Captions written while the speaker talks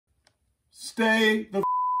stay the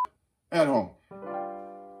at home.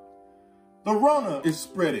 The Rona is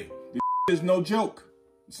spreading. The is no joke.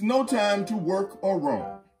 It's no time to work or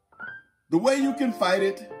roam. The way you can fight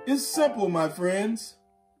it is simple, my friends.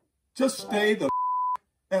 Just stay the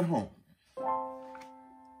at home.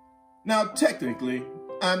 Now, technically,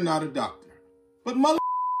 I'm not a doctor, but mother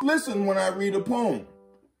listen when I read a poem.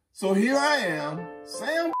 So here I am,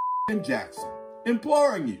 Sam Jackson,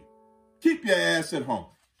 imploring you, keep your ass at home.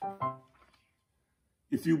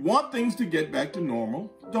 If you want things to get back to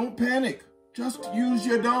normal, don't panic. Just use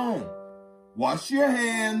your dome. Wash your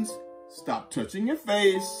hands, stop touching your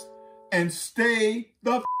face, and stay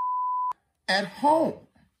the at home.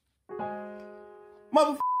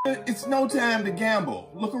 It's no time to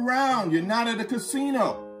gamble. Look around, you're not at a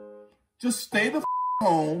casino. Just stay the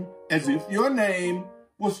home as if your name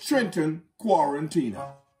was Trenton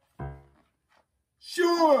Quarantino.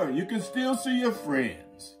 Sure, you can still see your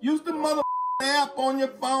friends. Use the app on your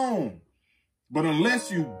phone. But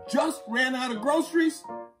unless you just ran out of groceries,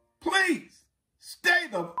 please stay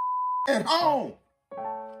the at home.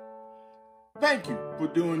 Thank you for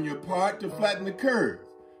doing your part to flatten the curve,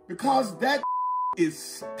 because that is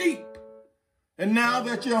steep. And now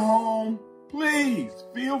that you're home, please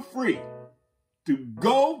feel free to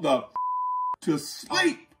go to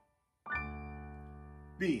sleep.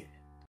 The end.